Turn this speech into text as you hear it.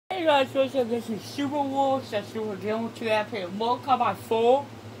Hey guys, what's up? This is Super Wolves. That's Super Game. Today I play Mortal Kombat 4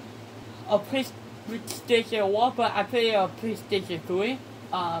 on PlayStation 1, but I play on PlayStation 3.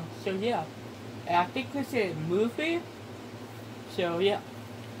 So yeah. And I think this is a movie. So yeah.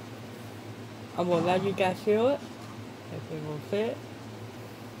 I'm gonna let you guys hear it. If it will fit.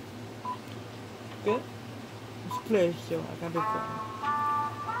 Good. Let's play so I got it going.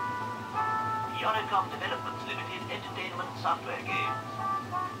 Unicom Developments Limited entertainment software games.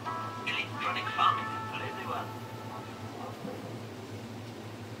 Electronic farming for everyone.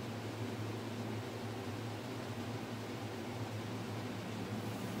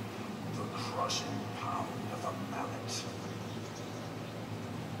 The crushing pound of a mallet.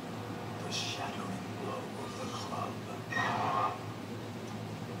 The shattering blow of the club.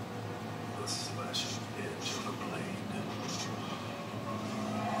 The slashed edge of the blade.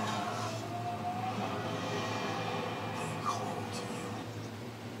 They call to you.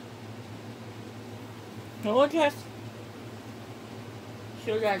 No, just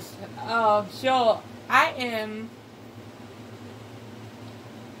so guys, so I am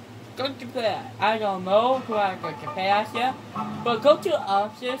going to play. I don't know who I'm going to play as yet, but go to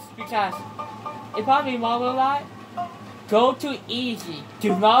options because if I remember right, go to easy.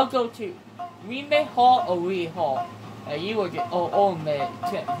 Do not go to remake hall or re-hall. You will get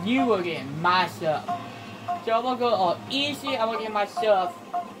you will get messed up. So I'm gonna go on easy. I'm gonna get myself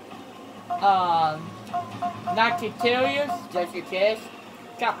not tutorials, just in case.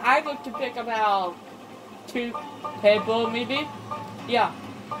 So I'm going to pick about 2 people maybe. Yeah.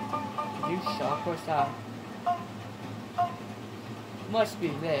 You sharp or something? Must be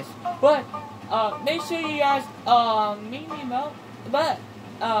this. But make sure you guys meet me know. But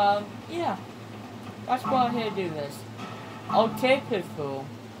yeah. Let's go ahead and do this. Okay, people.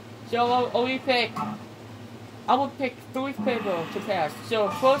 So I will pick 3 people to pass. So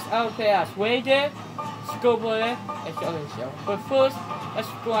first I will pass Wader, Scoboy, and the other show. But first, let's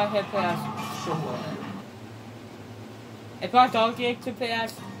go ahead and pass Scoboy. If I don't get to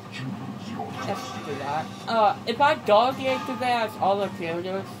pass, let's do that. If I don't get to pass all the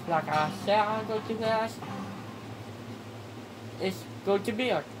characters, like I said I'm going to pass, it's going to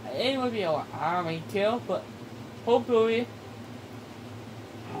be it will be an army kill, but hopefully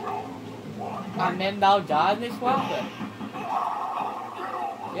I may not die this one, but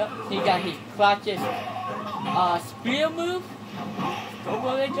yep, he got his clutches spear move.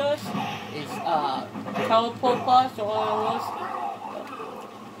 What it does is teleport plus or what it was.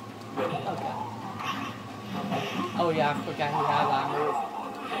 Okay. Oh yeah, I forgot he had that move.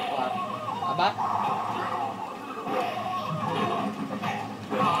 How about?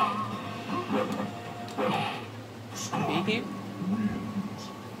 Beat him.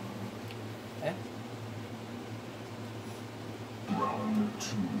 Okay.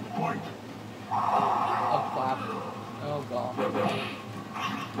 Oh crap. Oh god.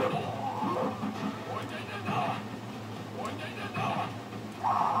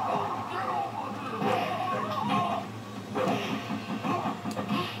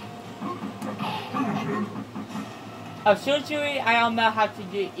 Surgery, I don't know how to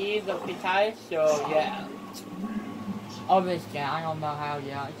do either precise, so yeah. Obviously, I don't know how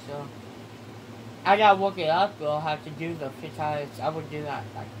yet, so I gotta work it up, but I'll have to do the precise. I will do that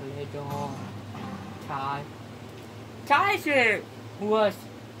like later on. Kaiser was.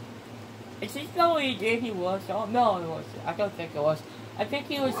 Is he still what he was? Oh no, it was. I don't think it was. I think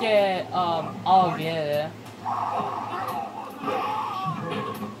he was all together.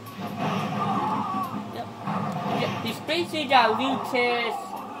 He's basically got Lucas,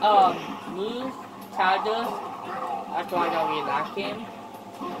 moves, charges. That's why I don't really like him.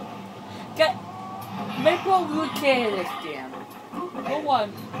 Make one Lucas this game. For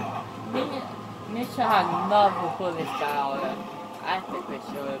one, make sure I have enough to put this guy out there. I think we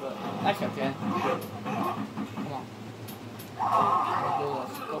should, but that's okay. Come on. Let's do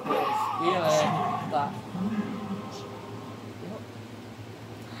this. Go for this. But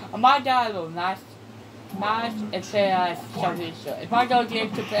I might die a little nice and play as something short. If I don't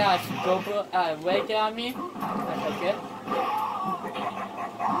get to play as GoPro way down me, that's okay.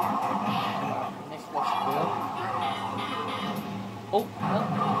 Next looks good. Oh, no.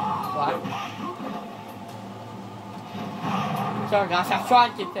 What? Sorry guys, I'm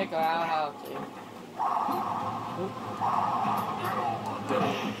trying to figure out how to.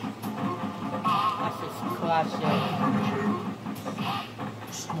 That's just classic.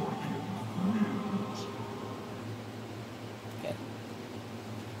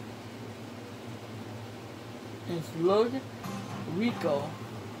 It's loaded. Rico.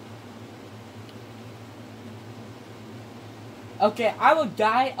 Okay, I will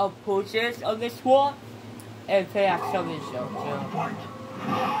die of pushes on this one and play a show.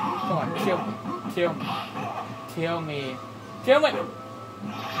 Come on, kill me. Kill me. Kill me. Kill me!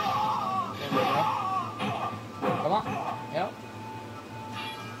 There we go. Come on. Yep.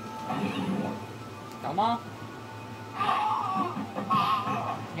 Come on.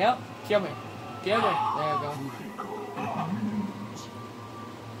 Yep. Kill me. Kill me. There we go.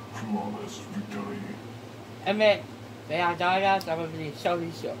 Flawless victory. And then, I die guys, I'm gonna be show.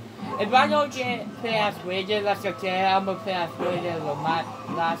 If I don't get play as wages, that's okay. I'm gonna play as wages on my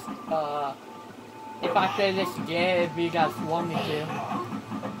last, if I play this again, if you guys want me to.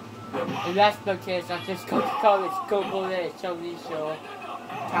 If that's the case, I just go call this Google it, show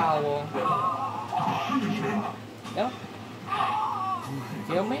towel. Yep.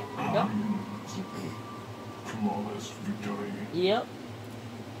 Kill me? Yep. Flawless victory. Yep.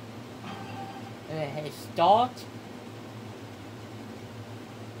 And then hit start.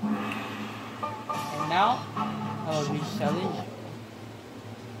 And now, I will be selling.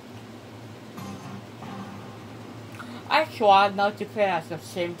 I try not to play as the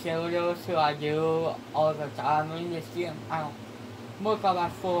same characters who I do all the time in this game. I don't more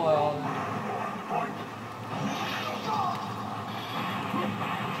about 4 all the time.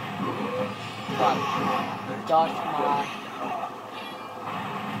 But dodge my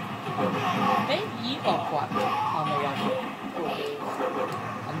maybe you got what? Oh my gosh.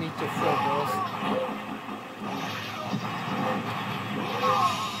 I need to focus.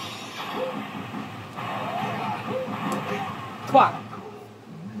 Quack.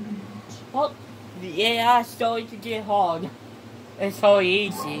 Well, the AI is starting to get hard. It's so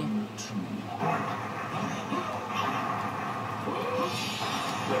easy.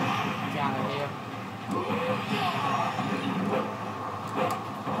 Get out of here.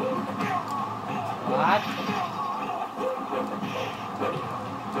 What?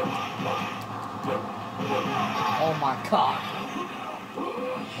 Oh my god.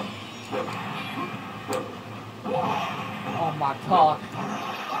 Oh my god.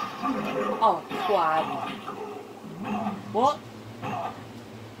 Oh god. What?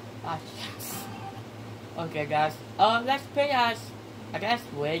 Ah, yes. Okay guys. Let's play as I guess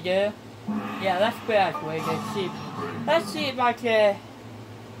Wager. Yeah, let's play as Wager. Let's see if I can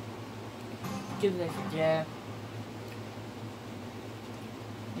do this again.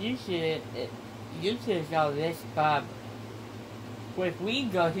 Usually go this bad. With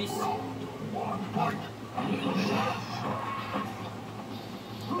Wingo, he's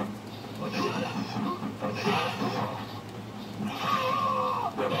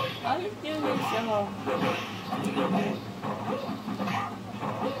I was doing this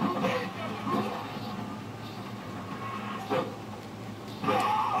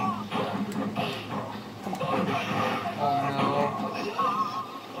Oh no.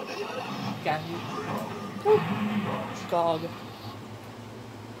 Got you. God.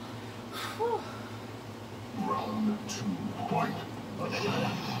 Round 2, fight.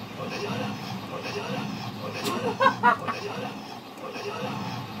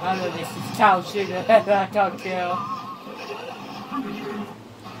 I know this is cow sugar that I can't kill.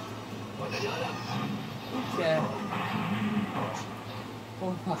 Okay.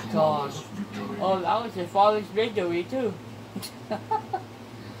 Oh my god. Oh, that was a father's victory too.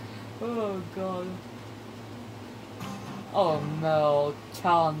 Oh god. Oh no,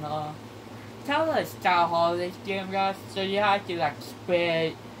 Tana. Tana is style hard this game, guys, so you have to like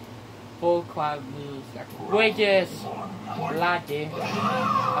spread full crowd moves, like wedges, laddie.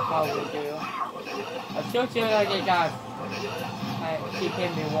 I probably do. I'm so sure that you guys keep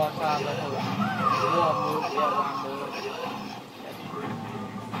hitting me one time before one move, yeah, one move.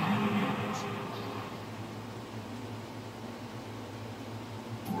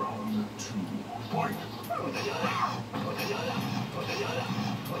 Round 2, fight.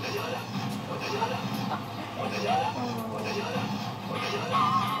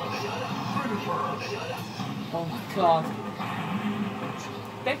 Oh my god.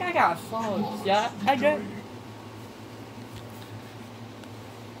 I think I got followed. Yeah, I did.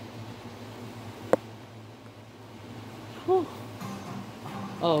 Whew.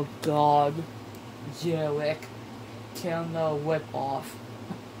 Oh god. Jerick. Turn the whip off.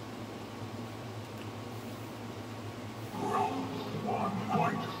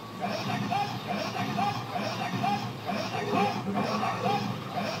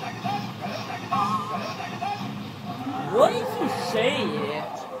 What did he say?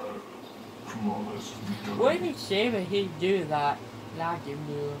 What did he say when he do that? Like you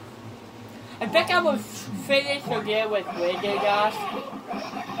move. I think I will finish again with Wiggy, guys.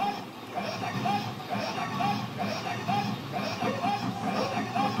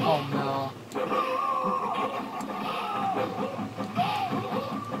 Oh no.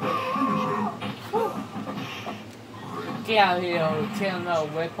 Get out of here, killing a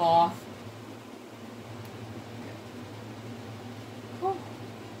whip off.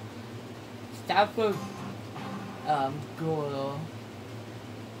 Stop for Goro.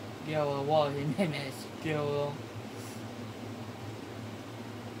 Goro was his name is Goro.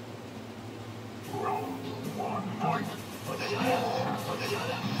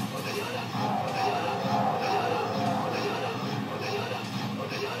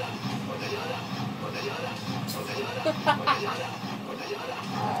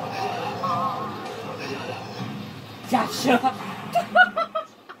 Gotcha!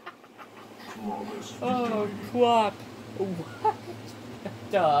 Oh crap! What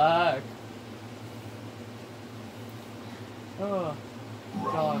the heck? Oh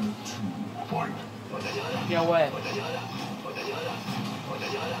god. Get away.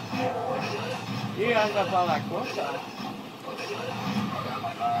 You guys are probably like, what the?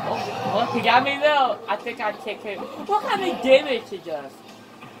 Oh, he got me though. I think I take him. What kind of damage it does?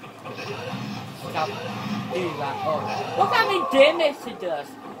 Stop doing that. Oh. What kind of damage it does?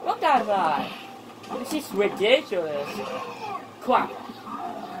 Look at that. This is ridiculous. Crap.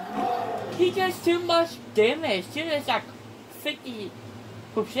 He does too much damage. He does like 50%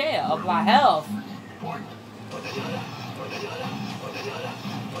 of my health.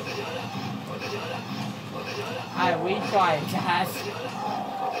 I retry it, guys.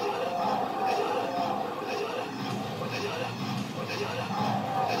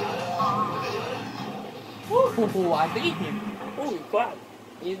 Ooh, I beat him. Holy crap.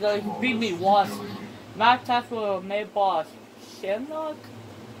 He beat me once. My time for a main boss. Sherlock?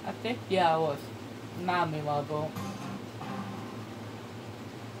 I think, yeah, it was. Not memorable.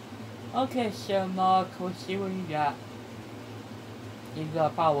 Okay, Sherlock, we'll see what you got. He's gonna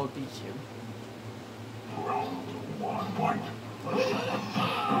probably beat you.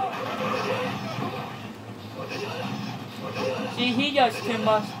 See, he does too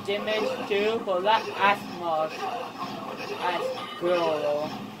much damage too, but not as much as Goro.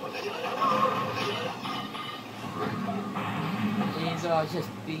 He's just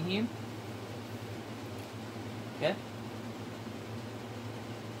beat him. Okay.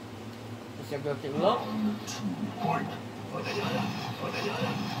 Let's go take a look.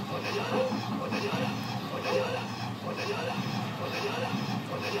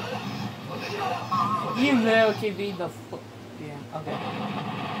 You will can be the yeah, okay.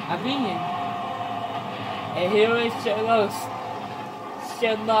 I beat him. And here is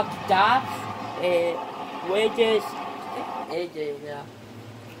Sherlock Dobbs and wages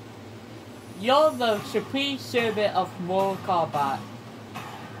you're the supreme servant of Mortal Kombat.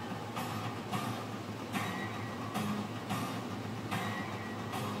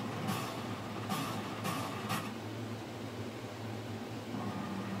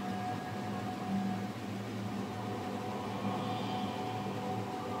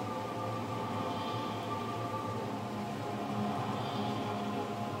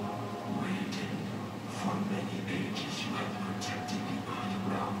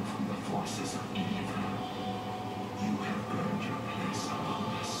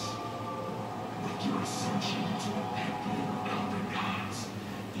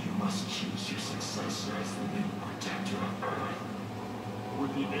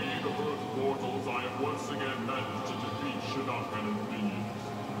 With the aid of Earth's mortals, I have once again managed to defeat Shinnok and his minions.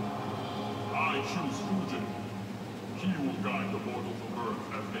 I choose Fujin. He will guide the mortals of Earth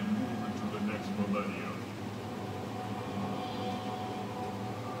as they move into the next millennium.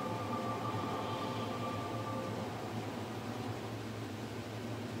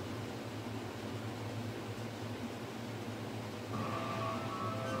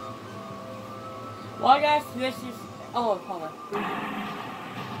 Well guys, this is oh hold on.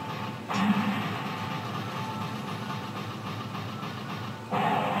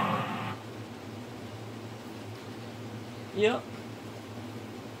 Yep.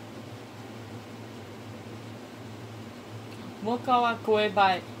 We'll call out created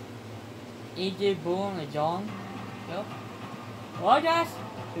by E.J. Boone and John. Yep. Well guys,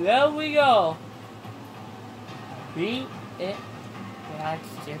 there we go. Beat it. Yeah,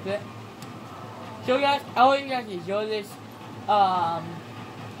 skip it. So guys, I hope you guys enjoy this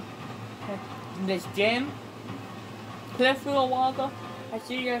this game clip for a while ago. I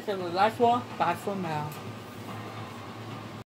see you guys in the last one. Bye for now.